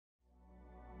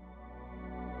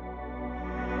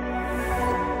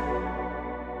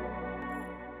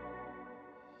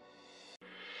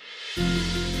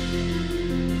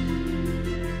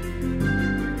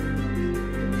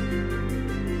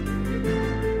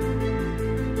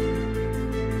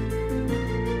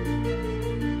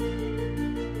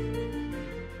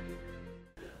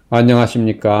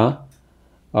안녕하십니까.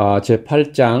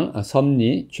 제8장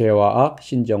섭리, 죄와 악,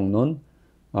 신정론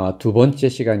두 번째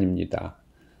시간입니다.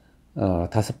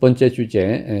 다섯 번째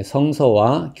주제,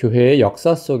 성서와 교회의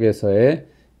역사 속에서의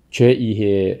죄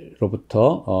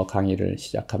이해로부터 강의를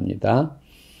시작합니다.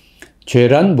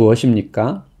 죄란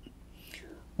무엇입니까?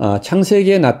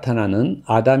 창세기에 나타나는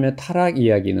아담의 타락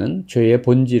이야기는 죄의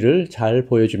본질을 잘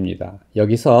보여줍니다.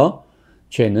 여기서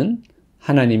죄는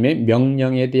하나님의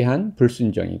명령에 대한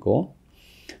불순종이고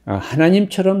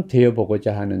하나님처럼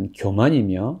되어보고자 하는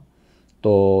교만이며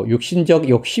또 육신적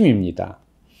욕심입니다.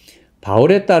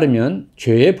 바울에 따르면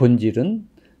죄의 본질은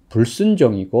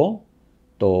불순종이고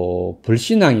또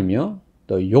불신앙이며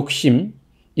또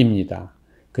욕심입니다.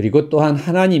 그리고 또한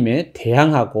하나님에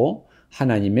대항하고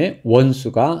하나님의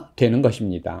원수가 되는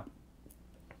것입니다.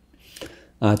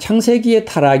 창세기의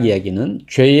타락 이야기는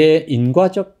죄의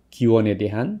인과적 기원에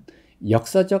대한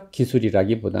역사적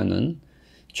기술이라기보다는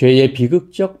죄의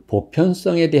비극적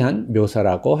보편성에 대한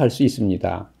묘사라고 할 수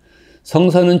있습니다.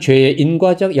 성서는 죄의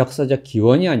인과적 역사적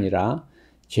기원이 아니라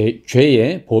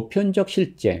죄의 보편적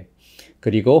실제,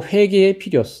 그리고 회개의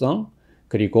필요성,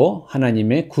 그리고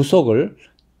하나님의 구속을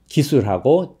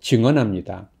기술하고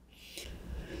증언합니다.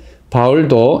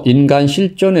 바울도 인간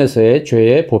실존에서의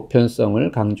죄의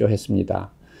보편성을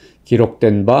강조했습니다.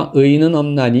 기록된 바 의인은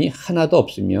없나니 하나도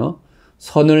없으며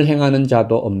선을 행하는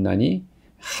자도 없나니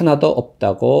하나도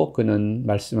없다고 그는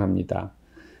말씀합니다.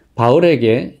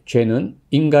 바울에게 죄는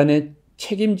인간의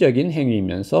책임적인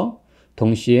행위이면서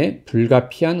동시에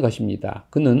불가피한 것입니다.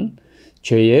 그는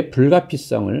죄의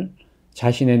불가피성을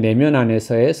자신의 내면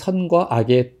안에서의 선과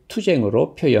악의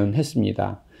투쟁으로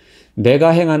표현했습니다. 내가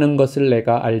행하는 것을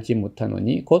내가 알지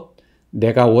못하노니 곧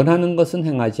내가 원하는 것은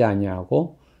행하지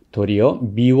아니하고 도리어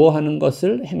미워하는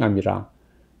것을 행함이라.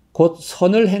 곧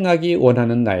선을 행하기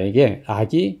원하는 나에게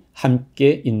악이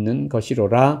함께 있는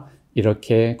것이로라.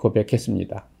 이렇게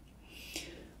고백했습니다.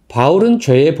 바울은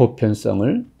죄의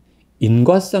보편성을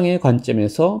인과성의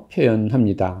관점에서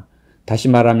표현합니다. 다시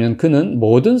말하면 그는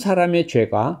모든 사람의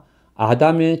죄가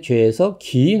아담의 죄에서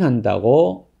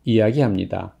기인한다고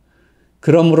이야기합니다.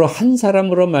 그러므로 한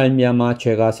사람으로 말미암아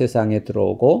죄가 세상에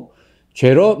들어오고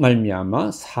죄로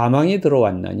말미암아 사망이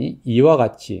들어왔나니 이와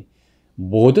같이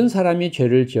모든 사람이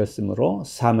죄를 지었으므로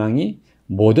사망이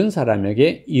모든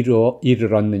사람에게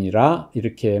이르렀느니라.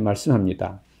 이렇게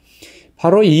말씀합니다.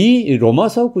 바로 이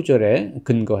로마서 9절에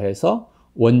근거해서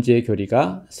원죄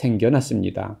교리가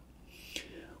생겨났습니다.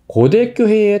 고대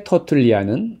교회의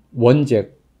터툴리아는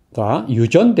원죄가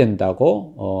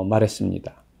유전된다고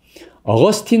말했습니다.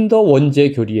 어거스틴도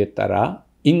원죄 교리에 따라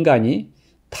인간이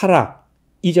타락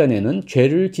이전에는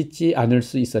죄를 짓지 않을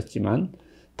수 있었지만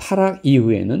타락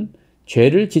이후에는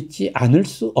죄를 짓지 않을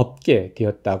수 없게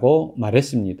되었다고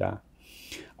말했습니다.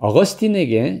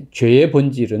 어거스틴에게 죄의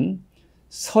본질은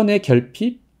선의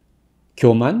결핍,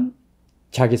 교만,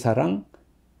 자기사랑,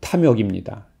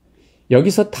 탐욕입니다.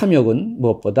 여기서 탐욕은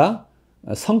무엇보다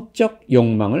성적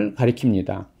욕망을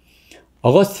가리킵니다.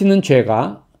 어거스틴은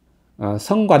죄가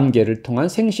성관계를 통한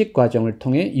생식 과정을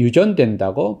통해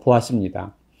유전된다고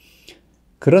보았습니다.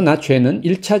 그러나 죄는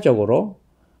 1차적으로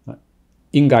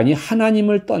인간이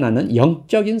하나님을 떠나는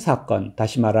영적인 사건,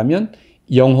 다시 말하면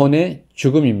영혼의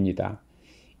죽음입니다.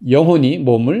 영혼이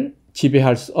몸을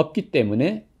지배할 수 없기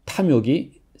때문에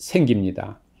탐욕이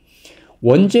생깁니다.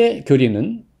 원죄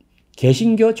교리는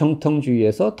개신교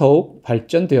정통주의에서 더욱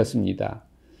발전되었습니다.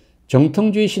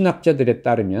 정통주의 신학자들에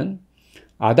따르면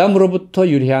아담으로부터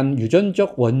유래한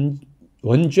유전적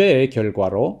원죄의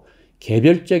결과로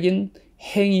개별적인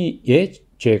행위의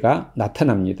죄가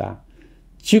나타납니다.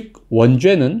 즉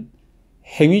원죄는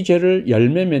행위죄를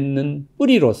열매 맺는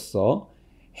뿌리로서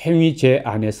행위죄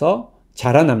안에서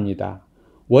자라납니다.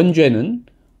 원죄는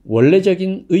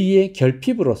원래적인 의의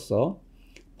결핍으로서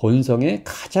본성의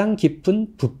가장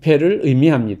깊은 부패를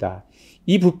의미합니다.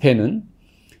 이 부패는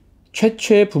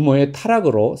최초의 부모의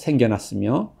타락으로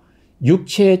생겨났으며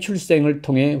육체의 출생을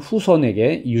통해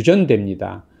후손에게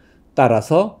유전됩니다.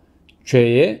 따라서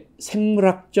죄의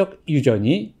생물학적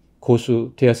유전이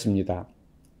고수되었습니다.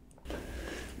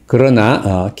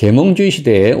 그러나 계몽주의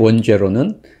시대의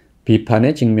원죄론은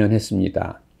비판에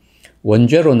직면했습니다.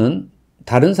 원죄론은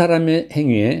다른 사람의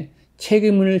행위에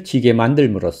책임을 지게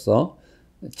만들므로써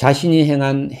자신이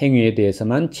행한 행위에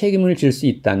대해서만 책임을 질 수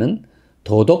있다는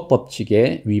도덕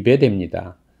법칙에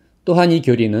위배됩니다. 또한 이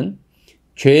교리는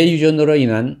죄의 유전으로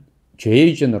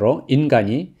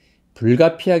인간이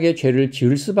불가피하게 죄를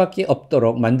지을 수밖에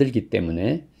없도록 만들기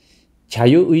때문에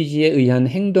자유의지에 의한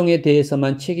행동에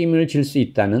대해서만 책임을 질 수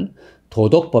있다는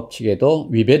도덕 법칙에도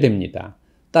위배됩니다.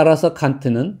 따라서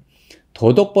칸트는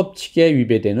도덕 법칙에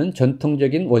위배되는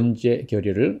전통적인 원죄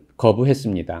교리를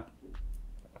거부했습니다.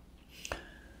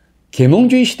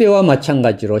 계몽주의 시대와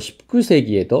마찬가지로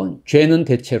 19세기에도 죄는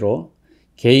대체로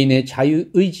개인의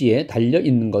자유의지에 달려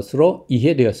있는 것으로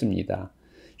이해되었습니다.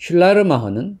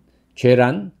 슐라르마허는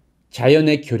죄란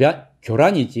자연의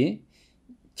교란이지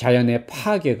자연의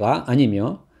파괴가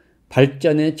아니며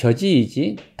발전의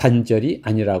저지이지 단절이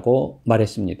아니라고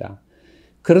말했습니다.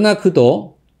 그러나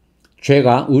그도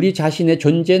죄가 우리 자신의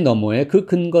존재 너머에 그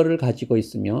근거를 가지고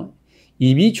있으며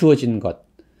이미 주어진 것,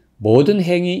 모든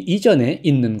행위 이전에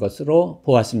있는 것으로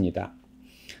보았습니다.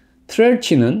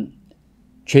 트렐치는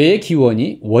죄의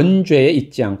기원이 원죄에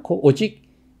있지 않고 오직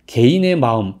개인의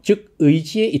마음, 즉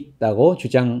의지에 있다고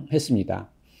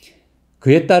주장했습니다.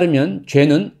 그에 따르면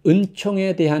죄는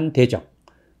은총에 대한 대적,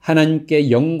 하나님께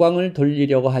영광을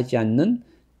돌리려고 하지 않는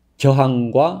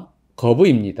저항과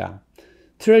거부입니다.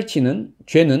 트렐치는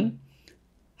죄는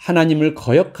하나님을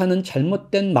거역하는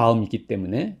잘못된 마음이기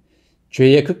때문에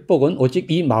죄의 극복은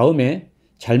오직 이 마음의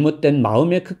잘못된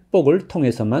마음의 극복을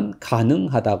통해서만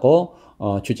가능하다고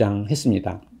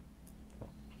주장했습니다.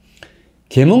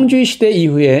 계몽주의 시대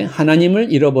이후에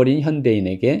하나님을 잃어버린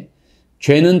현대인에게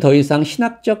죄는 더 이상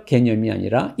신학적 개념이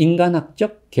아니라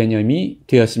인간학적 개념이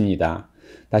되었습니다.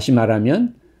 다시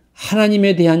말하면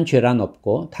하나님에 대한 죄란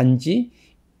없고 단지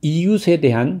이웃에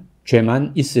대한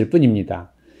죄만 있을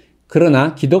뿐입니다.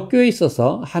 그러나 기독교에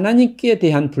있어서 하나님께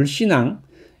대한 불신앙,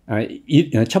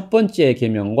 첫 번째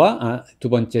계명과 두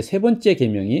번째, 세 번째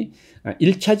계명이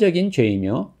 1차적인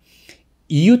죄이며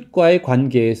이웃과의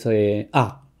관계에서의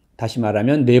악, 다시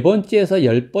말하면 네 번째에서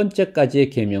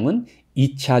 10번째까지의 계명은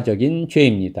 2차적인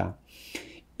죄입니다.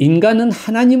 인간은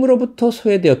하나님으로부터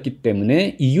소외되었기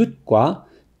때문에 이웃과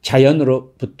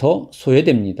자연으로부터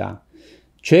소외됩니다.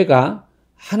 죄가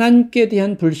하나님께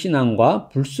대한 불신앙과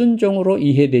불순종으로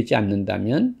이해되지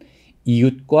않는다면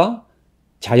이웃과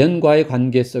자연과의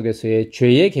관계 속에서의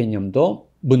죄의 개념도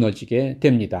무너지게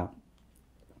됩니다.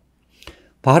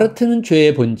 바르트는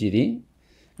죄의 본질이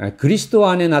그리스도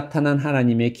안에 나타난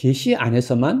하나님의 계시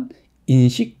안에서만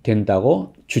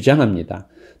인식된다고 주장합니다.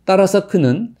 따라서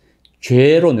그는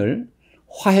죄론을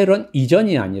화해론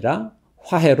이전이 아니라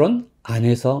화해론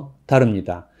안에서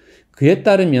다룹니다. 그에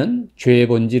따르면 죄의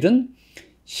본질은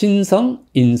신성,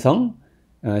 인성,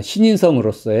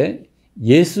 신인성으로서의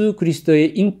예수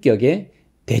그리스도의 인격에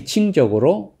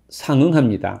대칭적으로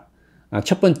상응합니다.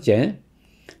 첫 번째,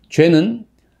 죄는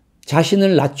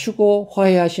자신을 낮추고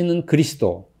화해하시는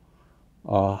그리스도,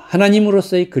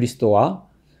 하나님으로서의 그리스도와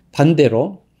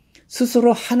반대로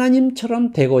스스로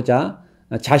하나님처럼 되고자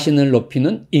자신을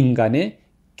높이는 인간의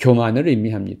교만을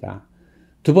의미합니다.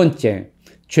 두 번째,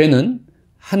 죄는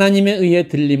하나님에 의해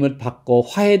들림을 받고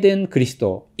화해된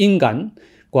그리스도,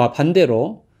 인간과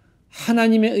반대로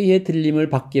하나님에 의해 들림을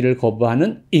받기를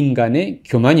거부하는 인간의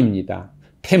교만입니다.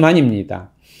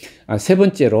 태만입니다. 세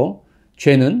번째로,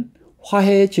 죄는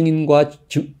화해의 증인과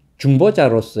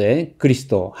중보자로서의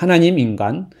그리스도, 하나님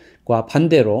인간과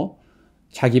반대로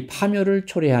자기 파멸을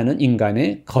초래하는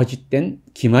인간의 거짓된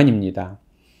기만입니다.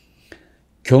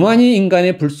 교만이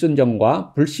인간의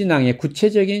불순종과 불신앙의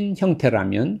구체적인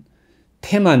형태라면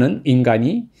태만은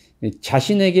인간이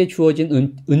자신에게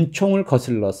주어진 은총을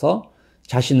거슬러서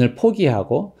자신을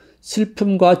포기하고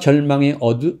슬픔과 절망의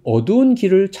어두운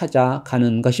길을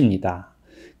찾아가는 것입니다.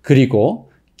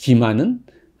 그리고 기만은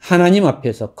하나님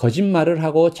앞에서 거짓말을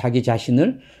하고 자기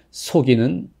자신을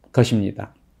속이는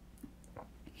것입니다.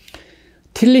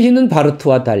 틸리히는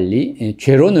바르트와 달리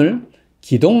죄론을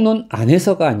기독론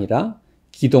안에서가 아니라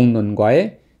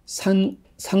기독론과의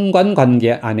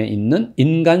상관관계 안에 있는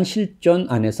인간 실존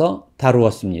안에서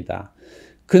다루었습니다.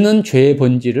 그는 죄의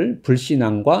본질을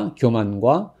불신앙과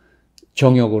교만과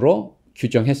정욕으로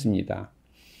규정했습니다.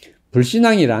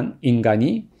 불신앙이란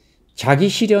인간이 자기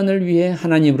실현을 위해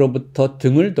하나님으로부터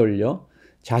등을 돌려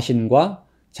자신과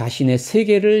자신의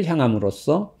세계를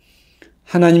향함으로써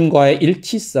하나님과의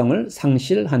일치성을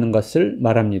상실하는 것을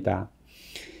말합니다.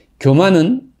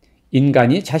 교만은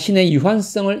인간이 자신의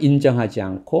유한성을 인정하지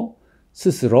않고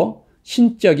스스로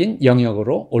신적인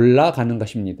영역으로 올라가는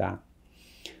것입니다.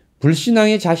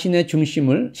 불신앙이 자신의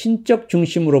중심을 신적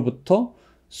중심으로부터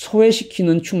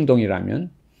소외시키는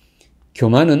충동이라면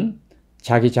교만은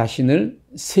자기 자신을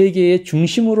세계의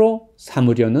중심으로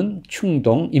삼으려는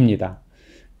충동입니다.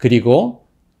 그리고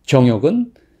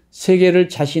정욕은 세계를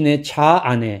자신의 자아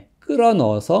안에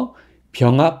끌어넣어서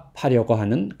병합하려고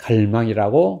하는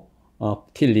갈망이라고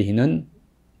틸리히는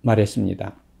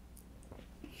말했습니다.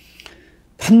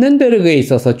 판넨베르그에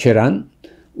있어서 죄란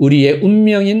우리의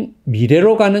운명인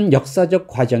미래로 가는 역사적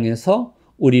과정에서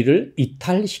우리를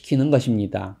이탈시키는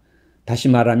것입니다. 다시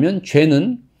말하면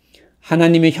죄는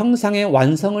하나님의 형상의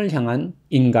완성을 향한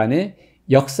인간의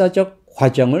역사적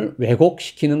과정을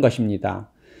왜곡시키는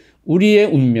것입니다. 우리의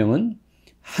운명은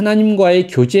하나님과의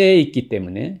교제에 있기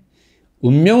때문에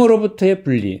운명으로부터의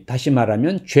분리, 다시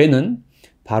말하면 죄는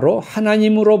바로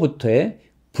하나님으로부터의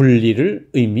분리를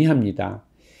의미합니다.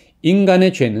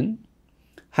 인간의 죄는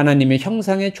하나님의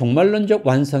형상의 종말론적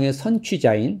완성의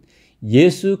선취자인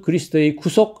예수 그리스도의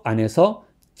구속 안에서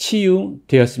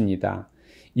치유되었습니다.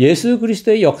 예수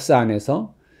그리스도의 역사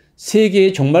안에서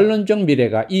세계의 종말론적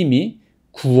미래가 이미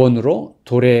구원으로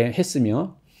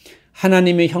도래했으며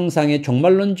하나님의 형상의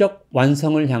종말론적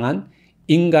완성을 향한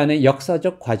인간의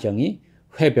역사적 과정이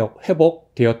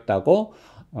회복되었다고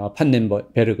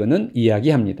판넨베르그는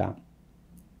이야기합니다.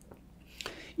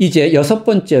 이제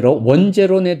 6번째로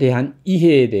원죄론에 대한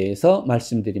이해에 대해서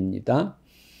말씀드립니다.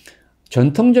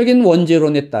 전통적인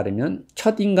원죄론에 따르면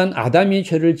첫 인간 아담이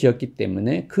죄를 지었기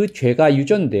때문에 그 죄가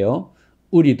유전되어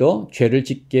우리도 죄를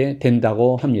짓게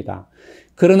된다고 합니다.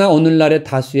 그러나 오늘날의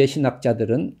다수의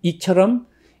신학자들은 이처럼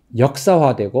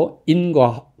역사화되고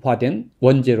인과화된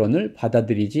원죄론을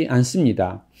받아들이지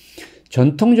않습니다.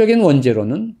 전통적인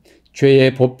원죄론은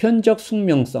죄의 보편적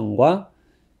숙명성과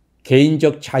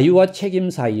개인적 자유와 책임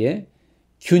사이의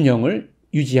균형을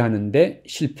유지하는 데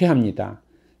실패합니다.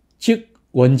 즉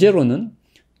원죄론은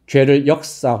죄를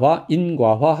역사화,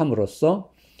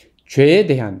 인과화함으로써 죄에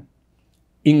대한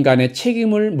인간의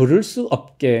책임을 물을 수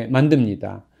없게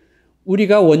만듭니다.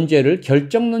 우리가 원죄를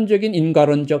결정론적인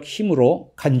인과론적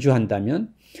힘으로 간주한다면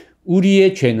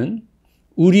우리의 죄는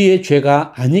우리의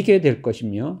죄가 아니게 될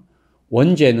것이며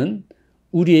원죄는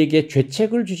우리에게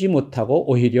죄책을 주지 못하고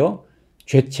오히려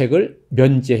죄책을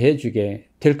면제해 주게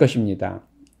될 것입니다.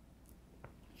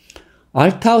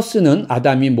 알트하우스는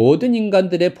아담이 모든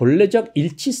인간들의 본래적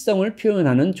일치성을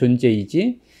표현하는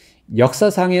존재이지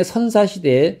역사상의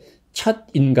선사시대의 첫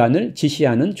인간을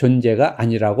지시하는 존재가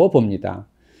아니라고 봅니다.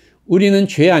 우리는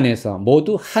죄 안에서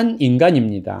모두 한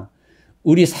인간입니다.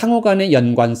 우리 상호 간의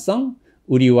연관성,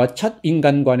 우리와 첫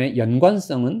인간 간의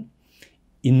연관성은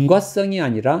인과성이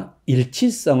아니라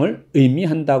일치성을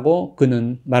의미한다고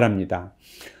그는 말합니다.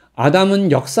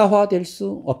 아담은 역사화될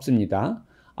수 없습니다.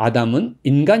 아담은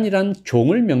인간이란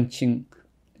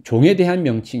종에 대한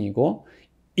명칭이고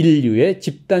인류의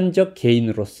집단적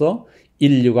개인으로서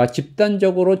인류가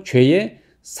집단적으로 죄에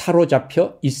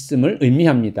사로잡혀 있음을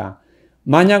의미합니다.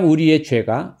 만약 우리의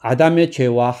죄가 아담의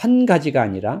죄와 한 가지가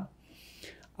아니라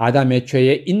아담의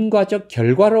죄의 인과적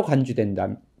결과로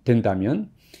간주된다면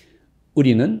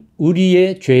우리는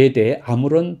우리의 죄에 대해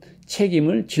아무런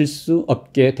책임을 질 수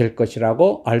없게 될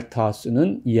것이라고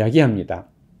알트하우스는 이야기합니다.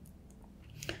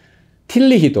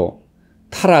 틸리히도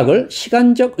타락을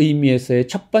시간적 의미에서의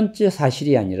첫 번째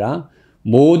사실이 아니라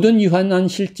모든 유한한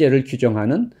실제를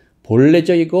규정하는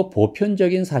본래적이고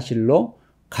보편적인 사실로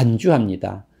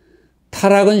간주합니다.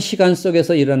 타락은 시간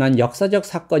속에서 일어난 역사적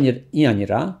사건이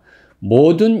아니라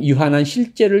모든 유한한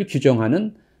실제를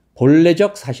규정하는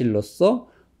본래적 사실로서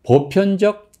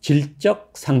보편적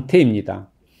질적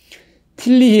상태입니다.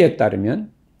 틸리히에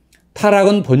따르면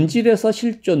타락은 본질에서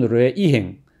실존으로의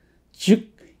이행,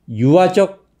 즉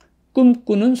유아적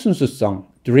꿈꾸는 순수성,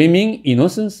 dreaming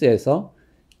innocence에서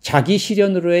자기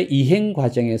실현으로의 이행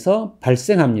과정에서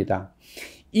발생합니다.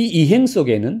 이 이행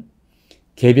속에는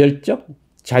개별적,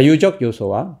 자유적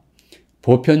요소와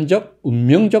보편적,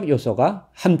 운명적 요소가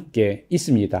함께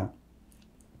있습니다.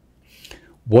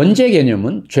 원죄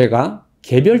개념은 죄가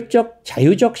개별적,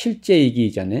 자유적 실제이기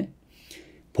이전에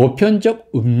보편적,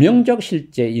 운명적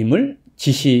실제임을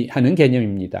지시하는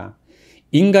개념입니다.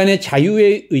 인간의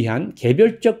자유에 의한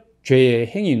개별적 죄의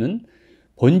행위는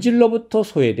본질로부터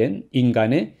소외된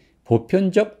인간의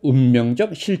보편적,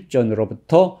 운명적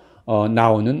실존으로부터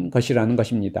나오는 것이라는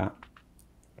것입니다.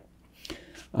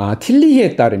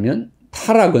 틸리히에 따르면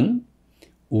타락은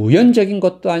우연적인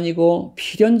것도 아니고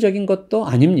필연적인 것도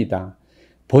아닙니다.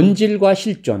 본질과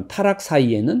실존, 타락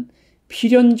사이에는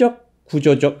필연적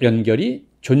구조적 연결이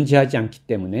존재하지 않기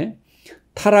때문에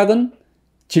타락은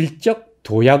질적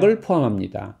도약을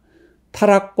포함합니다.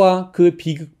 타락과 그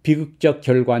비극적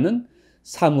결과는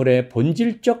사물의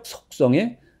본질적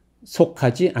속성에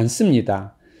속하지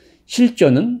않습니다.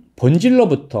 실존은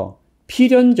본질로부터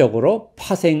필연적으로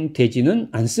파생되지는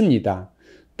않습니다.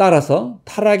 따라서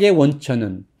타락의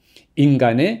원천은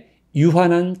인간의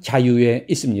유한한 자유에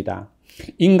있습니다.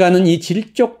 인간은 이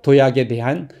질적 도약에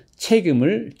대한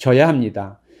책임을 져야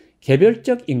합니다.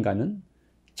 개별적 인간은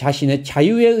자신의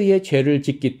자유에 의해 죄를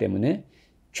짓기 때문에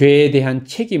죄에 대한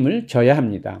책임을 져야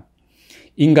합니다.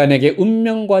 인간에게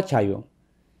운명과 자유,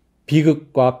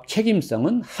 비극과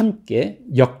책임성은 함께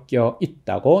엮여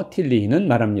있다고 틸리히는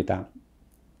말합니다.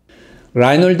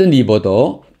 라이놀드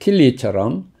니버도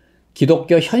틸리처럼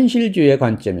기독교 현실주의의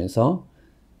관점에서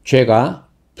죄가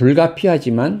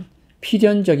불가피하지만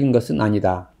필연적인 것은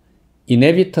아니다.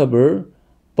 inevitable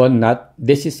but not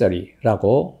necessary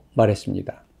라고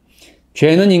말했습니다.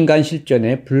 죄는 인간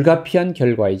실존의 불가피한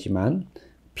결과이지만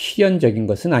필연적인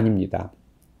것은 아닙니다.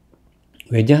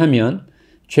 왜냐하면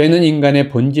죄는 인간의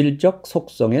본질적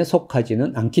속성에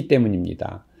속하지는 않기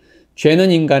때문입니다.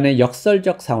 죄는 인간의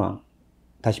역설적 상황,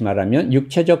 다시 말하면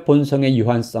육체적 본성의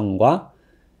유한성과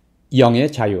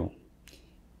영의 자유,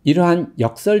 이러한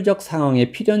역설적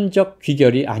상황의 필연적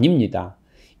귀결이 아닙니다.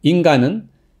 인간은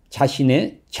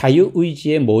자신의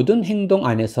자유의지의 모든 행동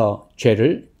안에서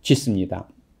죄를 짓습니다.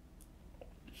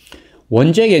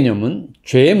 원죄 개념은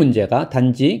죄의 문제가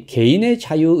단지 개인의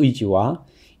자유의지와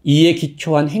이에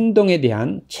기초한 행동에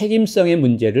대한 책임성의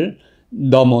문제를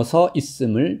넘어서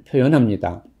있음을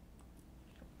표현합니다.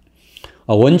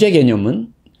 원죄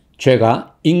개념은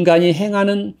죄가 인간이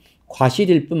행하는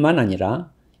과실일 뿐만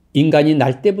아니라 인간이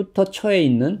날 때부터 처해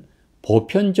있는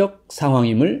보편적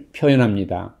상황임을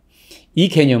표현합니다. 이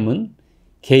개념은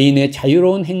개인의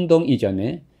자유로운 행동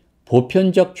이전에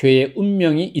보편적 죄의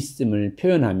운명이 있음을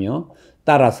표현하며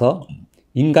따라서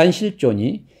인간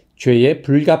실존이 죄의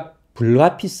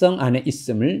불가피성 안에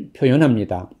있음을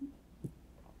표현합니다.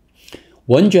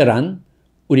 원죄란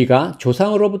우리가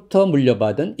조상으로부터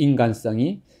물려받은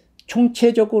인간성이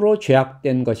총체적으로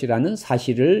죄악된 것이라는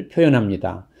사실을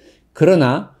표현합니다.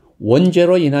 그러나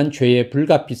원죄로 인한 죄의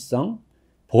불가피성,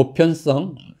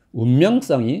 보편성,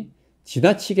 운명성이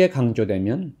지나치게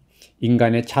강조되면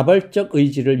인간의 자발적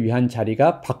의지를 위한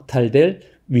자리가 박탈될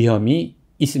위험이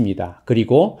있습니다.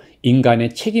 그리고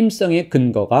인간의 책임성의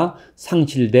근거가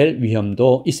상실될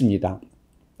위험도 있습니다.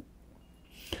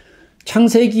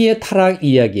 창세기의 타락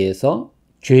이야기에서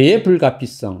죄의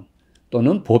불가피성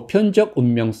또는 보편적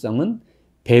운명성은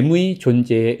뱀의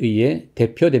존재에 의해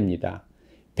대표됩니다.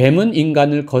 뱀은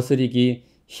인간을 거스르기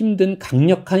힘든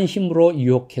강력한 힘으로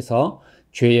유혹해서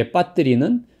죄에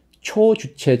빠뜨리는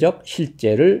초주체적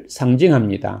실제를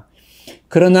상징합니다.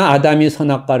 그러나 아담이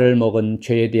선악과를 먹은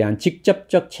죄에 대한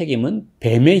직접적 책임은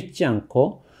뱀에 있지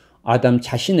않고 아담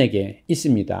자신에게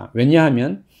있습니다.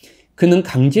 왜냐하면 그는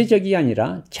강제적이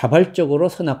아니라 자발적으로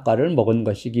선악과를 먹은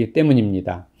것이기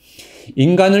때문입니다.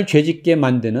 인간을 죄짓게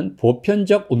만드는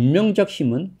보편적 운명적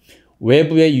힘은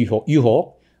외부의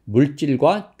유혹,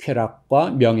 물질과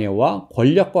쾌락과 명예와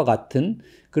권력과 같은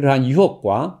그러한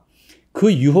유혹과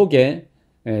그 유혹에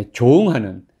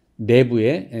조응하는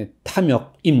내부의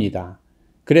탐욕입니다.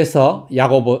 그래서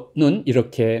야고보는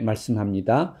이렇게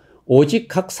말씀합니다. 오직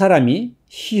각 사람이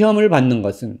시험을 받는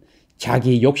것은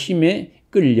자기 욕심에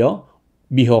끌려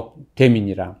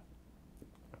미혹됨이니라.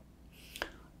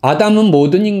 아담은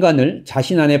모든 인간을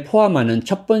자신 안에 포함하는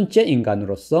첫 번째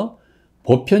인간으로서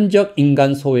보편적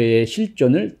인간 소외의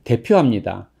실존을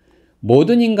대표합니다.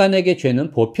 모든 인간에게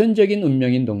죄는 보편적인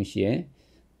운명인 동시에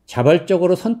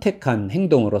자발적으로 선택한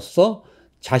행동으로서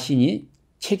자신이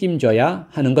책임져야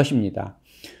하는 것입니다.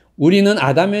 우리는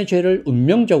아담의 죄를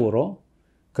운명적으로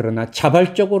그러나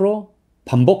자발적으로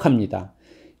반복합니다.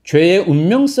 죄의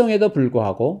운명성에도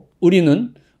불구하고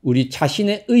우리는 우리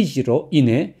자신의 의지로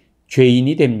인해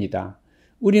죄인이 됩니다.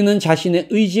 우리는 자신의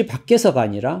의지 밖에서가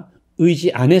아니라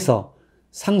의지 안에서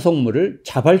상속물을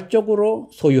자발적으로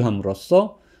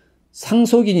소유함으로써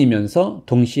상속인이면서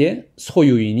동시에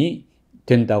소유인이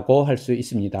된다고 할 수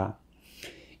있습니다.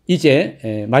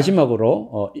 이제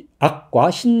마지막으로 악과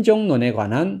신정론에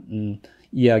관한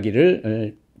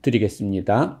이야기를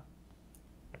드리겠습니다.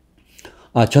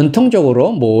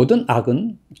 전통적으로 모든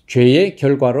악은 죄의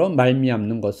결과로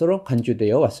말미암는 것으로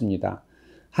간주되어 왔습니다.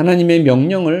 하나님의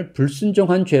명령을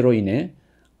불순종한 죄로 인해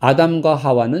아담과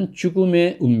하와는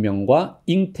죽음의 운명과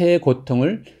잉태의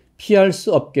고통을 피할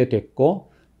수 없게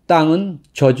됐고 땅은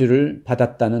저주를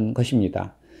받았다는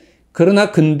것입니다.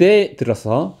 그러나 근대에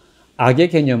들어서 악의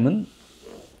개념은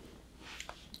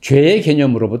죄의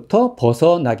개념으로부터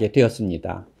벗어나게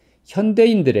되었습니다.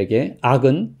 현대인들에게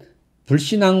악은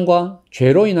불신앙과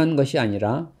죄로 인한 것이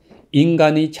아니라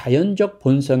인간의 자연적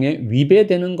본성에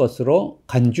위배되는 것으로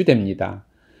간주됩니다.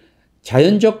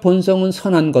 자연적 본성은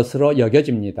선한 것으로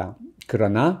여겨집니다.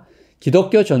 그러나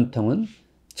기독교 전통은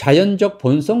자연적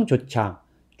본성조차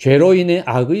죄로 인해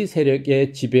악의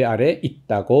세력의 지배 아래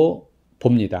있다고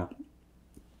봅니다.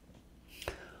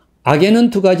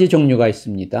 악에는 두 가지 종류가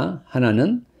있습니다.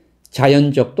 하나는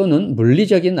자연적 또는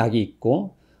물리적인 악이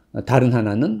있고 다른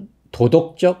하나는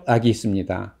도덕적 악이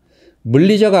있습니다.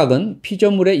 물리적 악은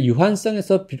피조물의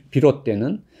유한성에서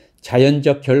비롯되는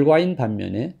자연적 결과인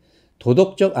반면에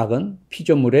도덕적 악은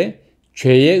피조물의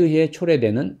죄에 의해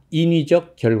초래되는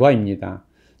인위적 결과입니다.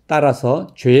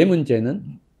 따라서 죄의 문제는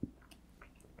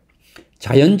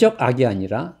자연적 악이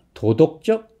아니라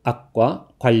도덕적 악과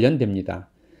관련됩니다.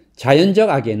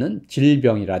 자연적 악에는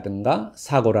질병이라든가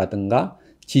사고라든가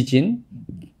지진,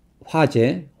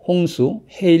 화재, 홍수,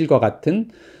 해일과 같은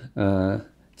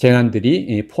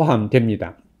재난들이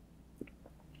포함됩니다.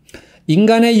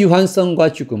 인간의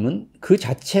유한성과 죽음은 그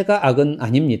자체가 악은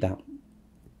아닙니다.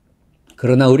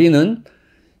 그러나 우리는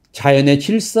자연의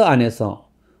질서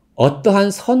안에서 어떠한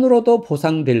선으로도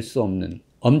보상될 수 없는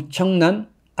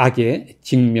엄청난 악에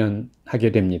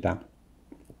직면하게 됩니다.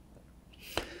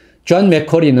 존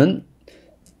맥커리는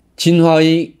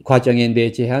진화의 과정에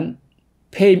내재한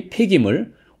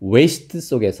폐기물, 웨이스트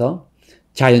속에서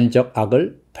자연적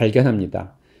악을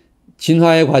발견합니다.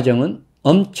 진화의 과정은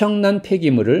엄청난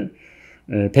폐기물을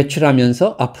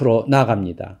배출하면서 앞으로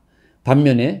나아갑니다.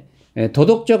 반면에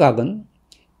도덕적 악은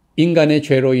인간의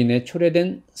죄로 인해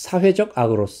초래된 사회적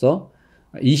악으로서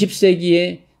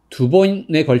 20세기에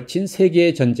 2번에 걸친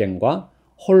세계의 전쟁과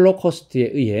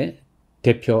홀로코스트에 의해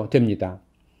대표됩니다.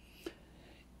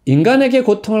 인간에게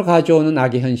고통을 가져오는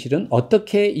악의 현실은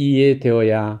어떻게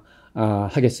이해되어야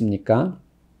하겠습니까?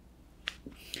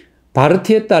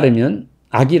 바르트에 따르면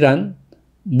악이란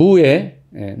무의,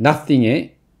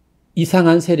 nothing의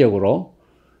이상한 세력으로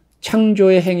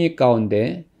창조의 행위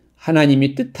가운데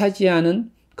하나님이 뜻하지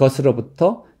않은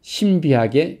것으로부터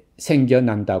신비하게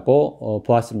생겨난다고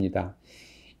보았습니다.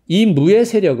 이 무의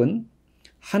세력은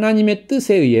하나님의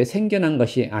뜻에 의해 생겨난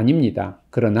것이 아닙니다.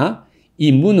 그러나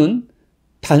이 무는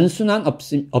단순한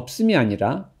없음이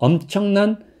아니라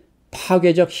엄청난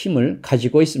파괴적 힘을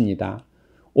가지고 있습니다.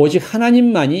 오직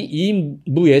하나님만이 이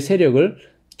무의 세력을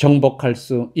정복할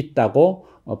수 있다고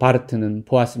바르트는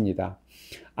보았습니다.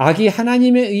 악이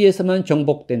하나님에 의해서만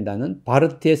정복된다는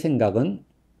바르트의 생각은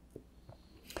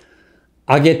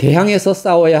악에 대항해서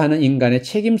싸워야 하는 인간의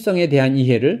책임성에 대한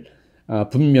이해를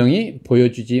분명히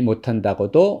보여주지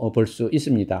못한다고도 볼 수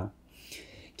있습니다.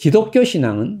 기독교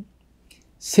신앙은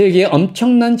세계의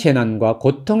엄청난 재난과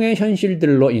고통의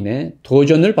현실들로 인해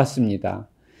도전을 받습니다.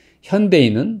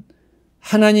 현대인은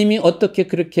하나님이 어떻게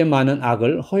그렇게 많은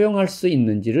악을 허용할 수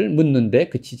있는지를 묻는데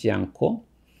그치지 않고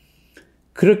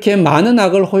그렇게 많은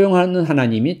악을 허용하는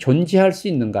하나님이 존재할 수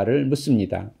있는가를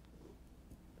묻습니다.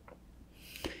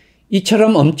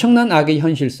 이처럼 엄청난 악의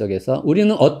현실 속에서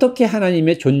우리는 어떻게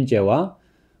하나님의 존재와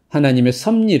하나님의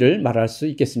섭리를 말할 수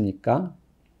있겠습니까?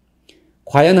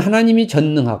 과연 하나님이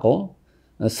전능하고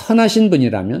선하신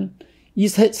분이라면 이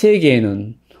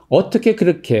세계에는 어떻게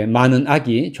그렇게 많은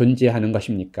악이 존재하는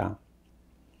것입니까?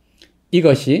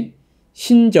 이것이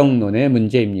신정론의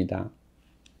문제입니다.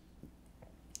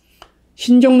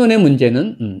 신정론의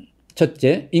문제는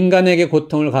첫째, 인간에게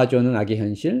고통을 가져오는 악의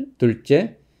현실,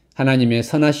 둘째, 하나님의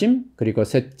선하심, 그리고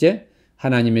셋째,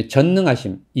 하나님의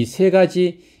전능하심, 이 세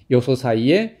가지 요소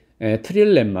사이에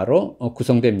트릴레마로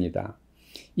구성됩니다.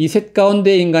 이 셋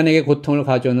가운데 인간에게 고통을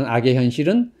가져오는 악의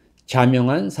현실은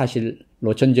자명한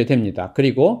사실로 전제됩니다.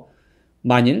 그리고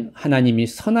만일 하나님이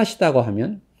선하시다고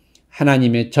하면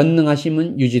하나님의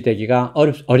전능하심은 유지되기가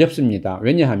어렵습니다.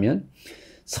 왜냐하면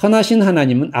선하신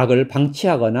하나님은 악을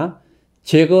방치하거나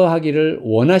제거하기를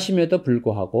원하심에도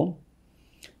불구하고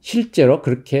실제로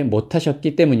그렇게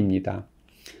못하셨기 때문입니다.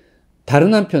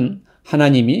 다른 한편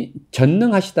하나님이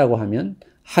전능하시다고 하면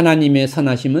하나님의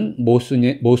선하심은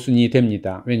모순이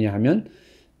됩니다. 왜냐하면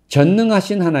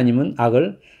전능하신 하나님은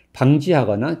악을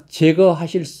방지하거나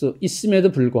제거하실 수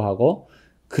있음에도 불구하고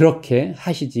그렇게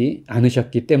하시지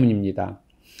않으셨기 때문입니다.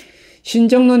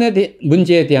 신정론의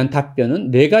문제에 대한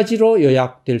답변은 네 가지로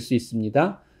요약될 수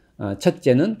있습니다.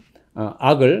 첫째는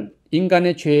악을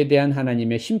인간의 죄에 대한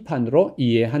하나님의 심판으로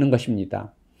이해하는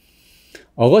것입니다.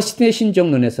 어거스틴의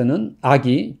신정론에서는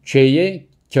악이 죄의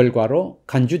결과로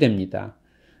간주됩니다.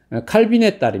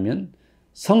 칼빈에 따르면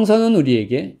성선은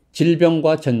우리에게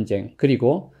질병과 전쟁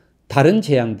그리고 다른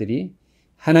재앙들이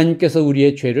하나님께서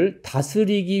우리의 죄를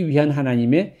다스리기 위한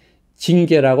하나님의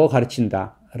징계라고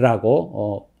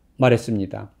가르친다라고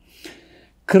말했습니다.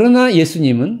 그러나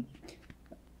예수님은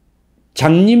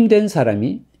장님된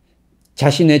사람이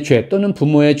자신의 죄 또는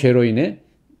부모의 죄로 인해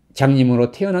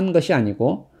장님으로 태어난 것이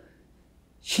아니고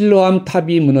실로암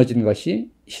탑이 무너진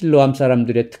것이 실로암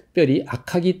사람들의 특별히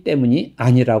악하기 때문이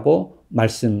아니라고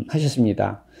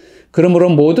말씀하셨습니다. 그러므로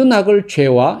모든 악을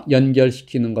죄와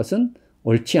연결시키는 것은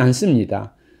옳지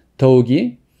않습니다.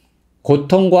 더욱이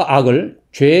고통과 악을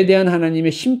죄에 대한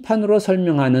하나님의 심판으로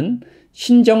설명하는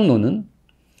신정론은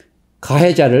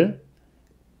가해자를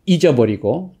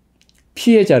잊어버리고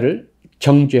피해자를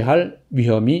정죄할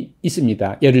위험이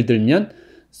있습니다. 예를 들면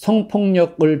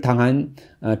성폭력을 당한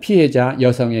피해자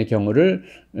여성의 경우를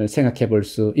생각해 볼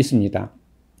수 있습니다.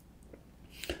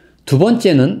 두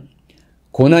번째는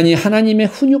고난이 하나님의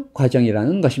훈육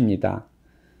과정이라는 것입니다.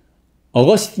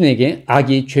 어거스틴에게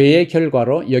악이 죄의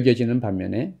결과로 여겨지는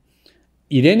반면에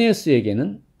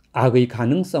이레네우스에게는 악의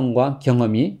가능성과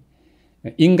경험이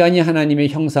인간이 하나님의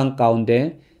형상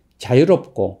가운데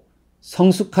자유롭고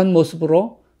성숙한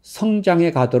모습으로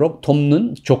성장해 가도록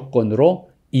돕는 조건으로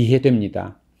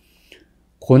이해됩니다.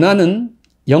 고난은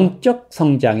영적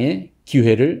성장의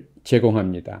기회를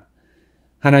제공합니다.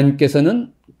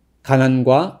 하나님께서는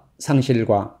가난과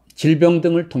상실과 질병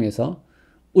등을 통해서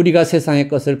우리가 세상의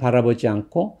것을 바라보지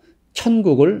않고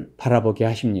천국을 바라보게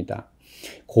하십니다.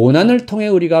 고난을 통해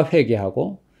우리가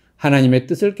회개하고 하나님의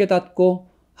뜻을 깨닫고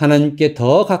하나님께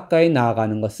더 가까이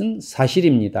나아가는 것은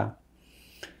사실입니다.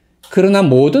 그러나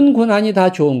모든 고난이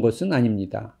다 좋은 것은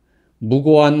아닙니다.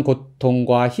 무고한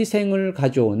고통과 희생을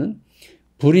가져오는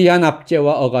불의한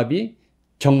압제와 억압이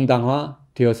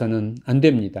정당화되어서는 안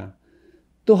됩니다.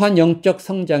 또한 영적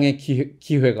성장의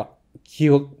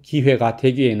기회가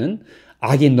되기에는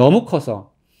악이 너무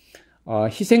커서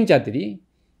희생자들이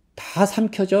다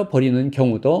삼켜져 버리는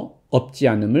경우도 없지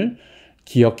않음을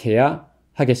기억해야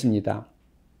하겠습니다.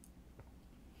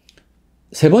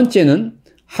 세 번째는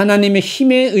하나님의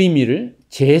힘의 의미를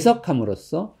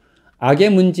재해석함으로써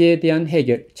악의 문제에 대한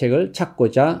해결책을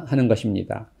찾고자 하는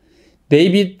것입니다.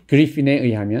 데이비드 그리핀에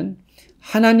의하면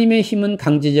하나님의 힘은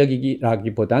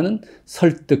강제적이라기보다는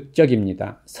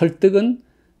설득적입니다. 설득은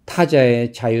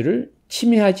타자의 자유를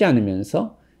침해하지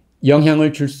않으면서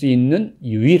영향을 줄 수 있는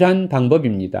유일한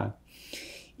방법입니다.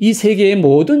 이 세계의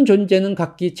모든 존재는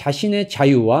각기 자신의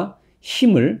자유와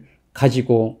힘을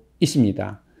가지고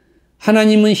있습니다.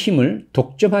 하나님은 힘을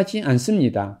독점하지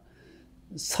않습니다.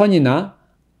 선이나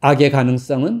악의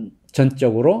가능성은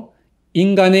전적으로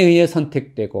인간에 의해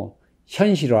선택되고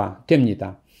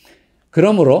현실화됩니다.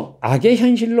 그러므로 악의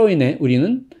현실로 인해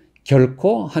우리는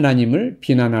결코 하나님을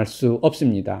비난할 수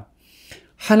없습니다.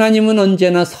 하나님은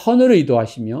언제나 선을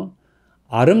의도하시며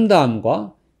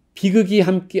아름다움과 비극이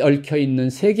함께 얽혀 있는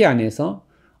세계 안에서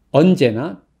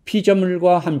언제나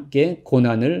피조물과 함께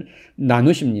고난을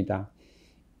나누십니다.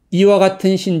 이와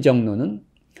같은 신정론은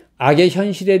악의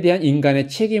현실에 대한 인간의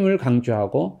책임을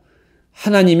강조하고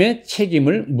하나님의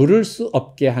책임을 물을 수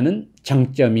없게 하는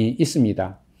장점이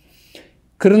있습니다.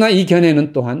 그러나 이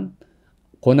견해는 또한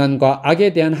고난과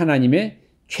악에 대한 하나님의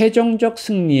최종적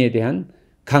승리에 대한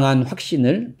강한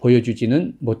확신을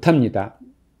보여주지는 못합니다.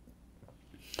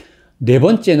 네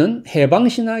번째는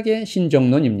해방신학의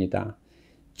신정론입니다.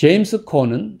 제임스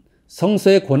코는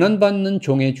성서의 고난받는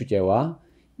종의 주제와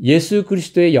예수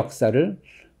그리스도의 역사를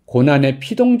고난에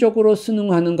피동적으로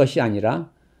순응하는 것이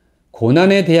아니라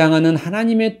고난에 대항하는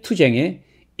하나님의 투쟁에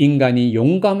인간이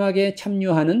용감하게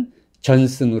참여하는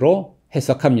전승으로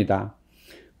해석합니다.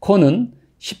 코는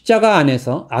십자가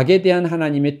안에서 악에 대한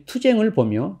하나님의 투쟁을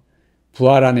보며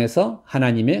부활 안에서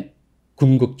하나님의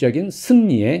궁극적인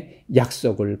승리의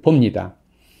약속을 봅니다.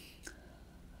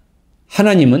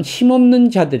 하나님은 힘없는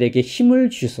자들에게 힘을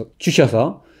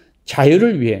주셔서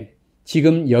자유를 위해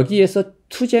지금 여기에서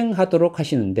투쟁하도록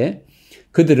하시는데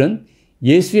그들은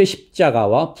예수의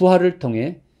십자가와 부활을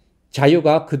통해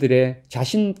자유가 그들의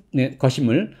자신의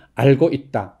것임을 알고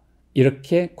있다.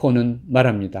 이렇게 코는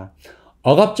말합니다.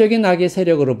 억압적인 악의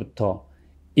세력으로부터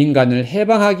인간을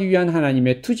해방하기 위한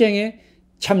하나님의 투쟁에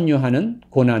참여하는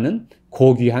고난은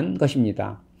고귀한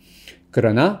것입니다.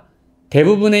 그러나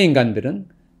대부분의 인간들은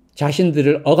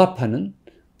자신들을 억압하는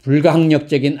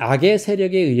불가항력적인 악의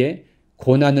세력에 의해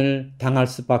고난을 당할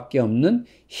수밖에 없는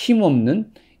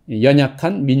힘없는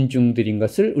연약한 민중들인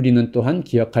것을 우리는 또한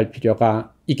기억할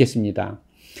필요가 있겠습니다.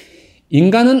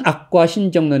 인간은 악과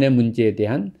신정론의 문제에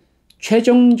대한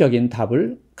최종적인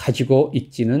답을 가지고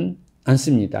있지는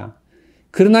않습니다.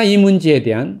 그러나 이 문제에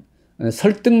대한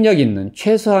설득력 있는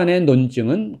최소한의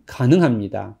논증은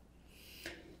가능합니다.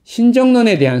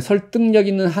 신정론에 대한 설득력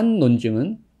있는 한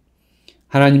논증은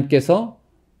하나님께서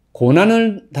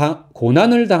고난을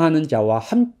당하는 자와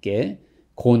함께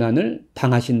고난을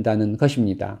당하신다는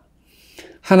것입니다.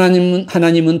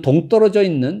 하나님은 동떨어져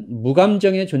있는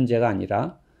무감정의 존재가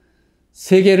아니라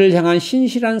세계를 향한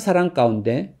신실한 사랑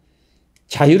가운데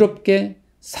자유롭게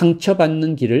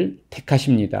상처받는 길을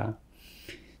택하십니다.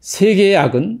 세계의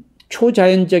악은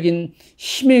초자연적인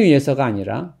힘에 의해서가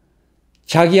아니라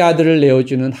자기 아들을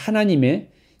내어주는 하나님의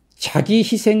자기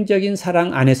희생적인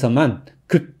사랑 안에서만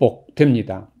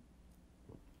극복됩니다.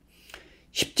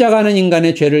 십자가는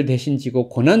인간의 죄를 대신 지고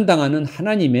고난당하는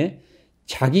하나님의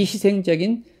자기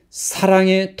희생적인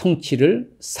사랑의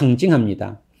통치를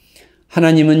상징합니다.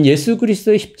 하나님은 예수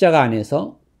그리스도의 십자가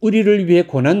안에서 우리를 위해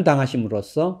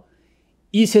고난당하심으로써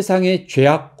이 세상의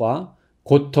죄악과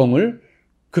고통을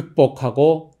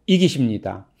극복하고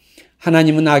이기십니다.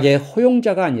 하나님은 악의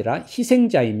허용자가 아니라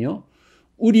희생자이며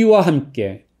우리와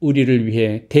함께 우리를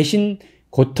위해 대신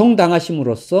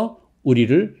고통당하심으로써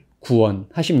우리를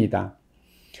구원하십니다.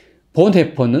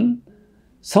 본해퍼는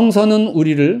성서는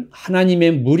우리를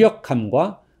하나님의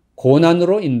무력함과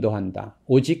고난으로 인도한다.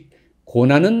 오직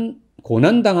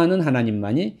고난당하는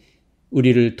하나님만이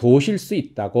우리를 도우실 수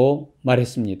있다고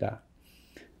말했습니다.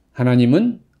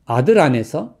 하나님은 아들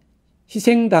안에서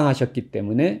희생당하셨기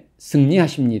때문에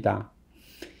승리하십니다.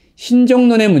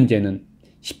 신정론의 문제는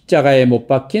십자가에 못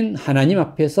박힌 하나님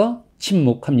앞에서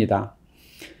침묵합니다.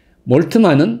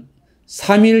 몰트만은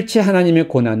삼위일체 하나님의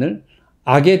고난을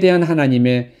악에 대한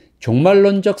하나님의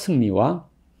종말론적 승리와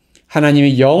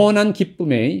하나님의 영원한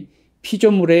기쁨의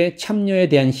피조물의 참여에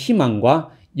대한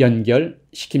희망과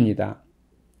연결시킵니다.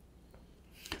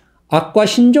 악과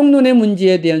신종론의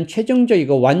문제에 대한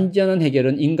최종적이고 완전한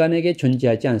해결은 인간에게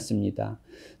존재하지 않습니다.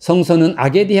 성서는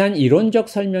악에 대한 이론적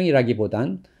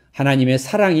설명이라기보단 하나님의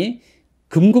사랑이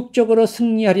궁극적으로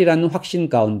승리하리라는 확신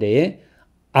가운데에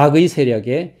악의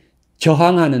세력에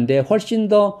저항하는 데 훨씬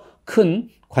더 큰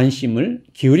관심을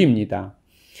기울입니다.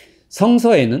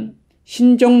 성서에는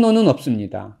신정론은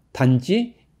없습니다.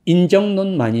 단지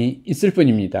인정론만이 있을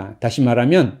뿐입니다. 다시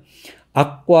말하면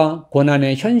악과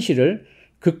고난의 현실을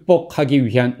극복하기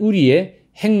위한 우리의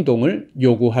행동을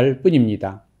요구할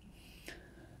뿐입니다.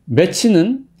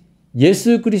 매치는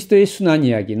예수 그리스도의 순환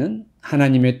이야기는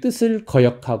하나님의 뜻을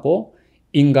거역하고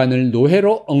인간을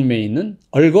노예로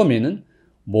얽어매는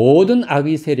모든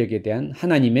악의 세력에 대한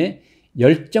하나님의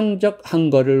열정적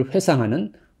항거를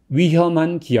회상하는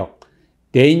위험한 기억,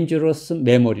 Dangerous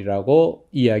Memory라고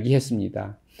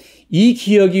이야기했습니다. 이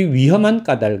기억이 위험한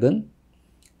까닭은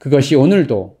그것이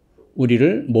오늘도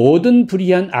우리를 모든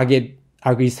불의한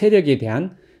악의 세력에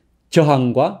대한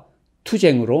저항과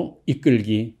투쟁으로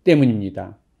이끌기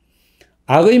때문입니다.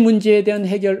 악의 문제에 대한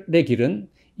해결의 길은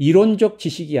이론적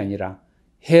지식이 아니라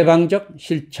해방적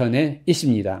실천에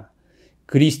있습니다.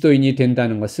 그리스도인이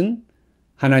된다는 것은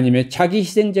하나님의 자기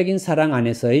희생적인 사랑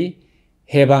안에서의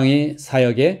해방의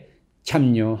사역에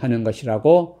참여하는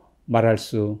것이라고 말할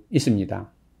수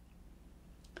있습니다.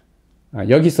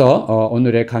 여기서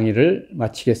오늘의 강의를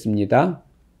마치겠습니다.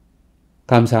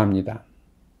 감사합니다.